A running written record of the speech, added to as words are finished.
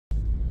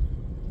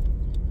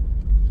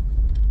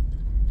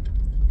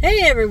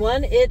Hey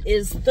everyone, it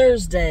is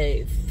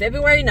Thursday,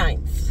 February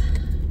 9th.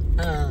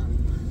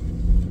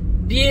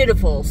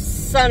 Beautiful,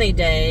 sunny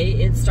day.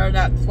 It started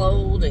out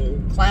cold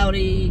and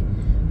cloudy,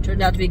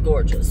 turned out to be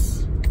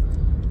gorgeous,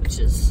 which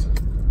is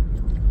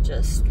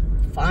just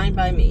fine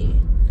by me.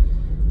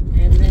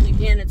 And then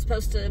again, it's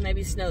supposed to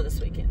maybe snow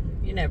this weekend.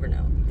 You never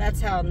know. That's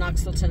how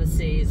Knoxville,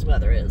 Tennessee's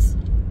weather is.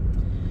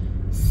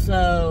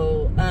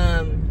 So,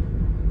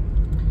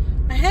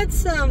 I had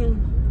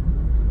some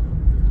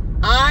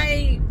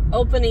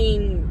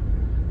eye-opening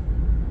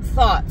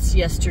thoughts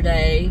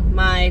yesterday.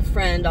 My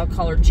friend, I'll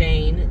call her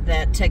Jane,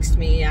 that texted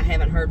me. I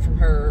haven't heard from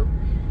her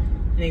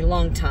in a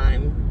long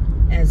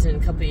time, as in a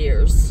couple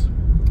years.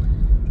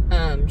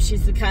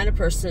 She's the kind of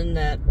person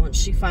that once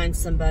she finds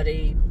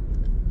somebody,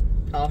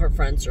 all her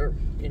friends are,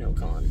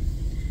 gone.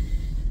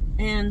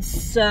 And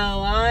so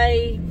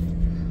I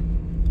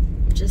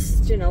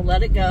just,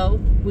 let it go.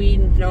 We've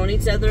known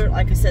each other,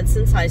 like I said,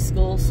 since high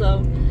school,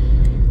 so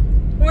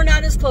we're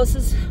not as close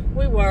as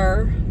we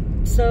were.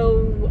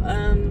 So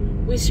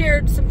we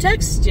shared some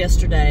texts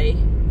yesterday,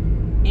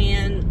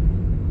 and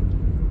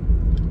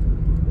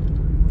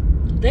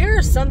there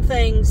are some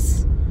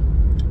things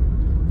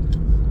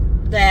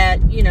that,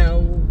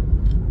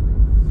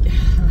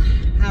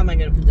 how am I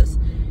going to put this?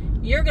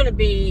 You're going to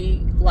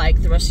be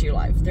like the rest of your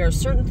life. There are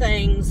certain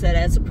things that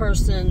as a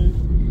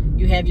person,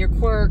 you have your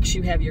quirks,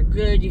 you have your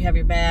good, you have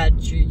your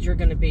bad, you're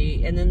going to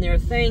be. And then there are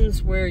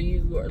things where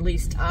you, or at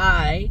least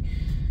I,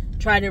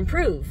 try to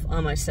improve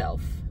on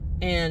myself.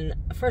 And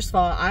first of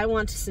all, I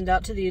want to send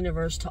out to the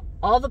universe, to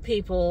all the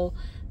people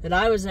that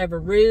I was ever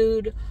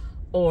rude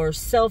or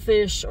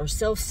selfish or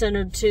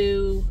self-centered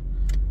to.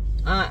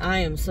 I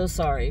am so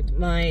sorry.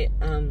 My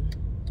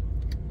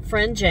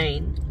friend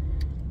Jane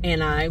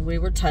and we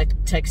were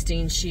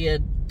texting. She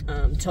had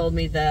told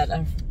me that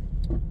a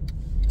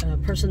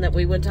person that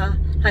we went to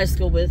high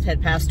school with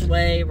had passed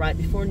away right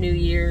before New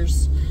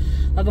Year's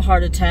of a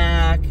heart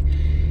attack.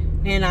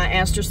 And I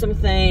asked her some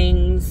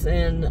things,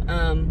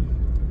 and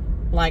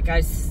like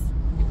I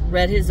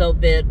read his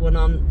obit, went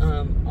on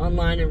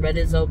online and read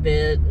his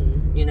obit,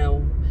 and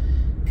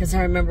because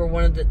I remember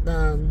one of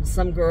the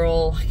some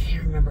girl, I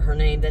can't remember her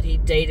name, that he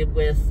dated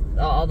with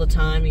all the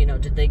time.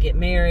 Did they get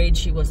married?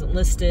 She wasn't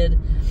listed.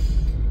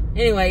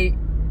 Anyway,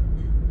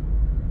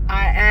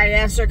 I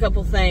asked her a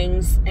couple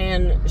things,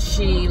 and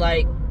she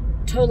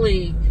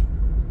totally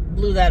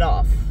blew that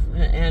off,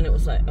 and it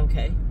was like,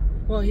 okay.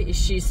 Well,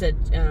 she said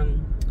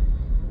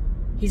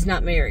he's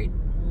not married.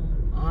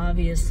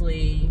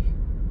 Obviously,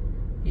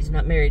 he's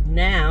not married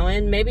now,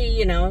 and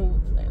maybe,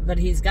 but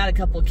he's got a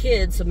couple of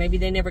kids, so maybe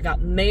they never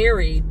got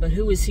married, but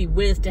who is he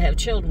with to have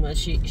children with?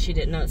 She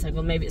didn't know. It's like,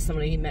 well, maybe it's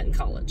somebody he met in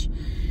college.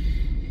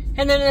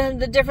 And then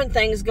the different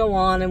things go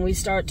on, and we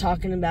start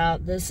talking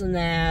about this and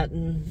that,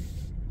 and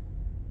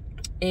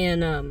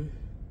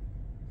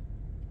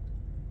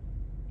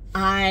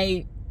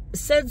I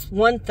said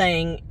one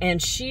thing, and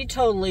she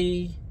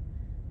totally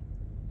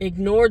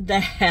ignored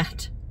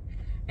that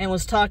and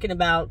was talking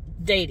about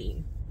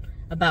dating,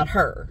 about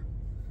her,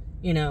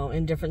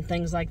 and different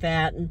things like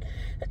that, and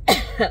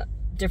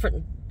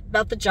different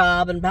about the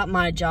job and about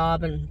my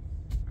job. And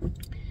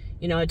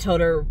I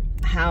told her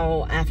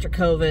how after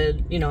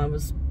COVID, I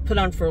was put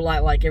on for a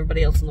lot like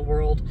everybody else in the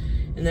world,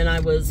 and then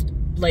I was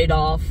laid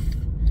off,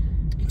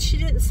 and she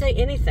didn't say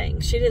anything.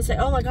 She didn't say,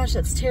 oh my gosh,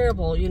 that's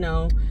terrible.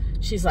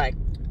 She's like,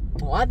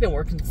 well, I've been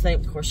working the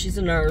same. Of course, she's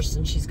a nurse,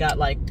 and she's got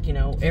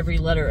every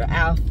letter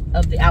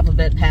of the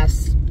alphabet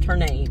past her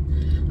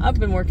name. I've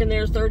been working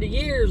there 30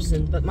 years,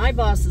 but my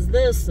boss is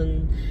this,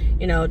 and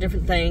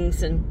different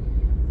things, and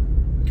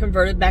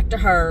converted back to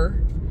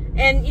her.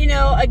 And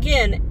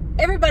again,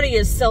 everybody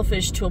is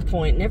selfish to a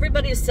point, and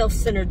everybody is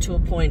self-centered to a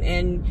point,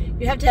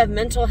 and you have to have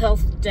mental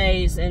health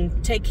days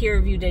and take care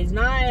of you days, and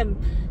I have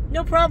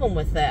no problem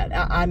with that.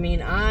 I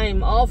mean,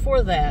 I'm all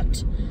for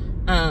that.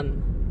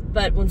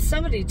 But when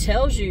somebody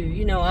tells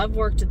you, I've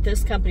worked at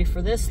this company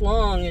for this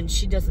long, and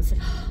she doesn't say,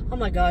 oh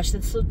my gosh,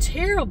 that's so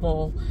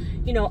terrible.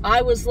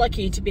 I was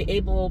lucky to be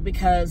able,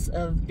 because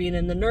of being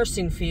in the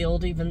nursing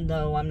field, even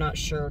though I'm not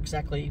sure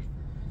exactly.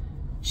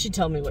 She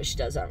told me what she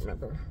does, I don't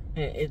remember.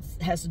 It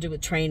has to do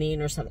with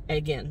training or something.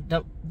 Again,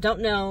 don't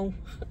know.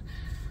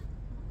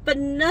 But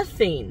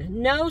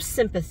nothing, no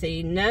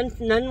sympathy,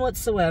 none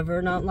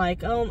whatsoever. Not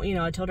like, oh,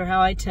 I told her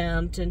how I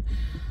temped, and,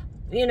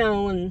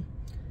 and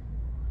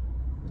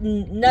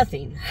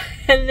nothing.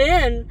 And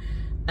then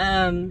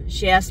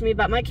she asked me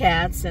about my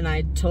cats, and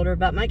I told her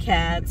about my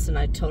cats, and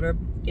I told her,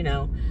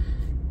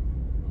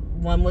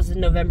 one was in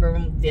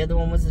November, the other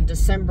one was in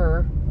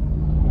December,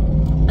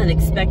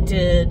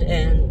 unexpected.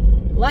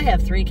 And well, I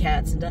have 3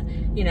 cats, and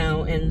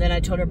and then I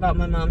told her about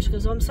my mom. She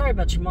goes, oh, I'm sorry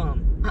about your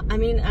mom. I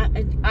mean,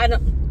 I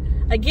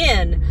don't,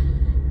 again,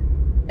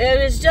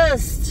 it was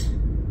just,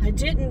 I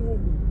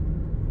didn't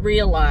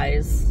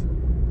realize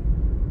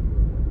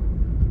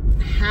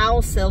how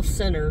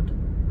self-centered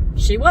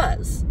she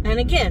was. And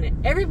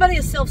again, everybody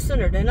is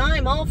self-centered, and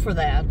I'm all for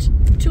that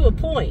to a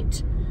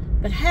point,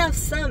 but have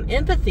some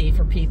empathy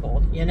for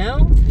people,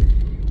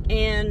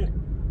 And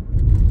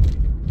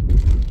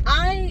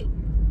I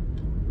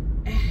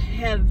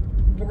have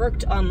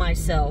worked on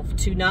myself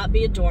to not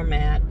be a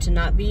doormat, to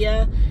not be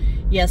a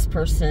yes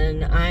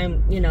person.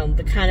 I'm, you know,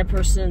 the kind of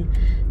person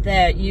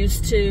that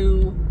used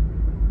to,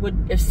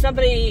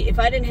 if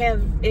I didn't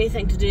have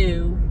anything to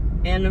do,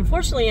 and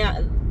unfortunately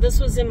this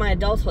was in my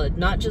adulthood,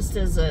 not just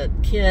as a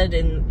kid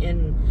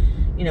in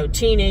you know,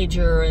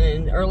 teenager and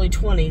in early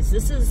 20s.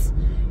 This is,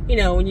 you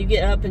know, when you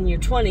get up in your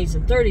 20s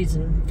and 30s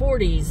and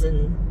 40s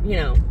and, you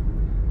know,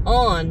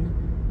 on,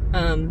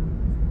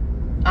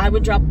 I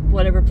would drop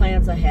whatever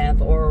plans I have,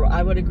 or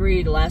I would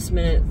agree to last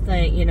minute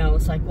thing, you know.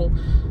 It's like, well,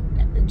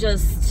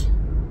 just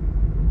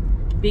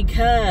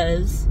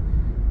because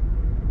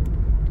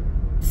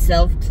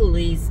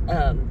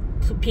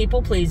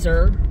people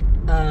pleaser,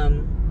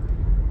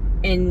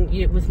 and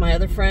with my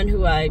other friend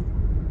who I've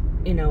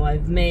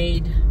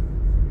made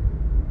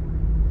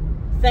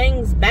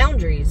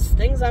boundaries,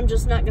 I'm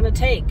just not going to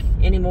take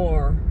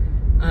anymore.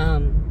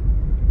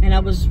 And I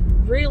was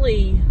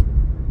really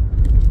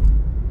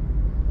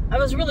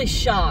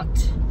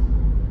shocked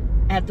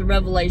at the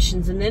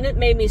revelations, and then it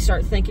made me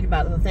start thinking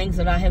about the things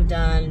that I have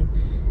done,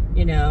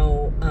 you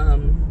know,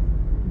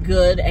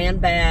 good and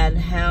bad,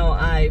 how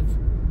I've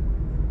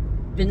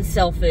been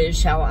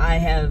selfish, how I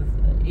have,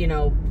 you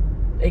know,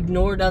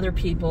 ignored other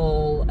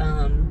people,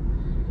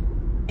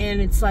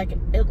 and it's like,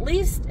 at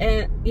least,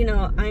 you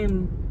know, I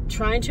am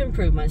trying to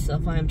improve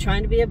myself. I am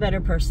trying to be a better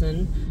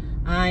person.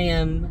 I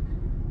am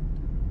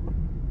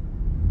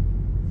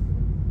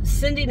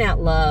sending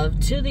out love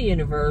to the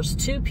universe,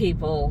 to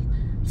people.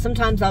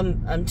 Sometimes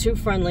I'm too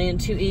friendly and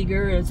too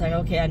eager. It's like,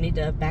 okay, I need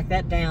to back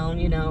that down,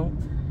 you know.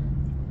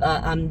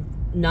 I'm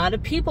not a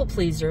people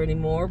pleaser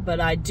anymore, but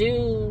I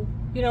do,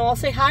 you know, I'll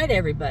say hi to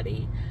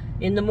everybody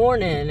in the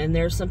morning, and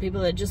there's some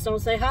people that just don't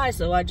say hi,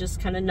 so I just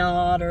kind of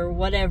nod or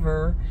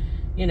whatever,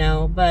 you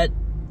know. But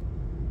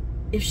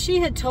if she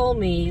had told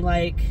me,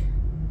 like,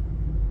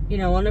 you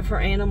know, one of her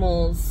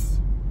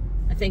animals,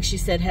 I think she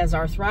said, has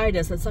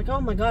arthritis, it's like, oh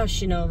my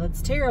gosh, you know,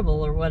 that's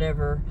terrible or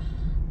whatever.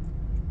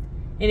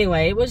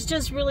 Anyway, it was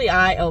just really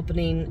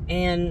eye-opening.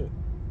 And,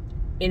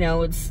 you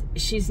know,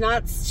 she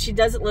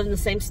doesn't live in the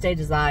same state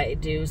as I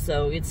do,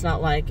 so it's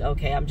not like,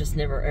 okay, I'm just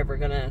never ever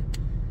gonna,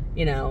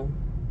 you know,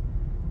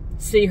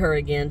 see her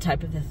again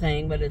type of a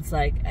thing. But it's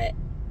like,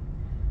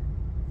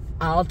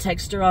 I'll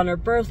text her on her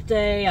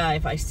birthday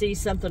if I see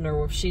something,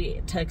 or if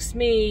she texts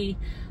me,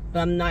 but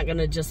I'm not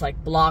gonna just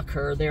like block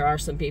her. There are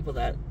some people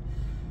that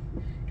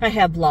I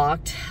have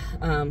blocked,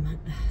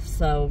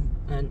 so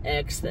an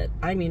ex that,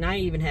 I mean, I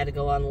even had to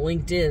go on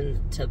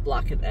LinkedIn to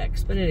block an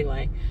ex. But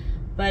anyway,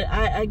 but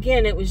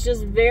again, it was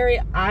just very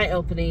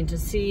eye-opening to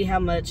see how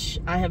much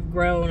I have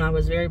grown. I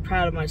was very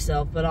proud of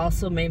myself, but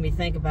also made me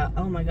think about,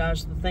 oh my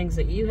gosh, the things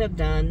that you have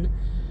done.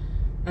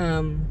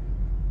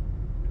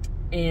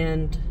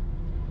 And,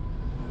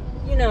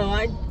 you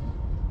know,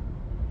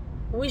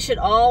 we should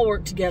all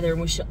work together,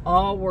 and we should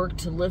all work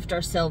to lift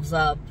ourselves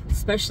up,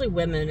 especially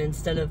women,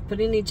 instead of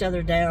putting each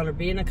other down or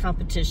being a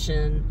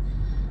competition.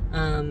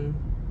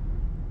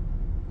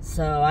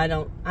 So I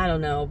don't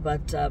know,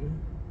 but,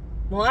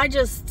 well,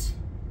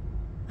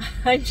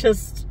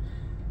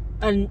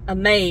 I'm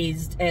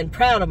amazed and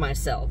proud of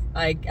myself.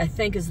 I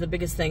think is the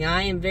biggest thing.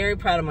 I am very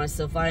proud of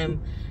myself.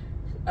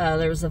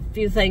 There was a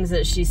few things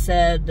that she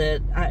said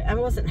that I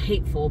wasn't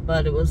hateful,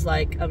 but it was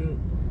like,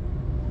 I'm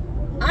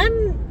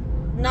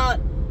not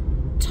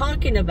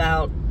talking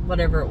about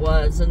whatever it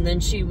was. And then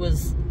it's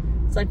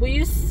like, well,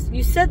 you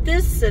said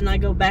this, and I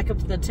go back up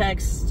to the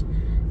text,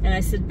 and I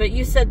said, but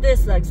you said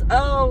this. Like,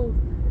 oh,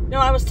 no,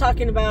 I was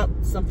talking about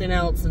something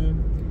else.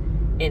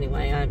 And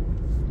anyway,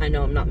 I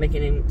know I'm not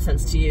making any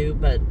sense to you,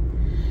 but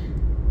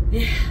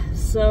yeah.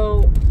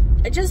 So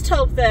I just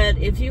hope that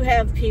if you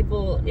have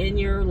people in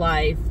your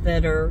life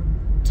that are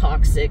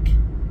toxic,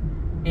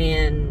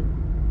 and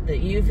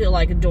that you feel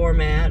like a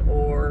doormat,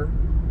 or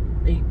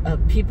a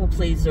people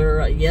pleaser,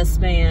 a yes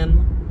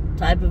ma'am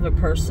type of a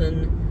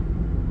person,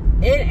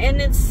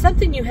 and it's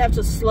something you have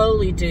to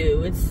slowly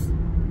do. It's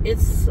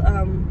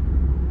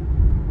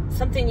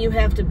something you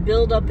have to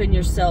build up in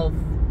yourself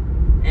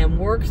and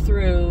work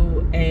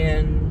through,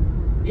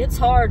 and it's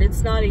hard.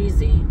 It's not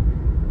easy,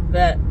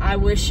 but I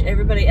wish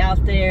everybody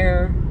out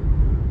there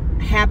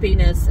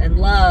happiness and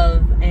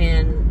love,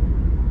 and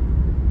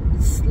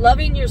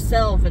loving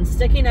yourself and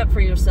sticking up for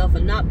yourself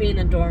and not being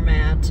a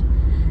doormat.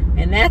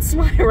 And that's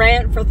my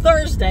rant for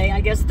Thursday. I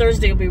guess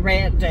Thursday will be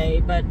rant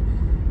day. But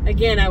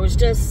again, I was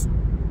just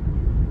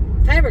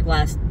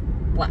fiberglass.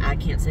 Well, I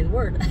can't say the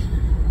word.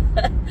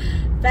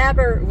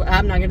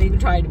 I'm not going to even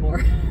try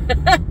anymore.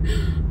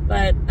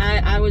 But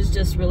I was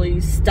just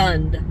really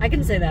stunned. I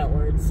can say that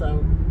word.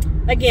 So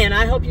again,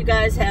 I hope you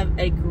guys have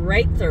a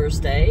great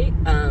Thursday.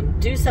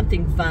 Do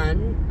something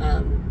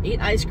fun.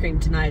 Eat ice cream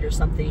tonight or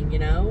something, you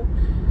know.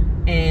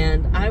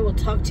 And I will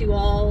talk to you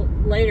all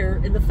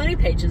later in the funny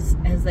pages,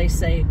 as they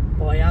say.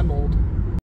 Boy, I'm old.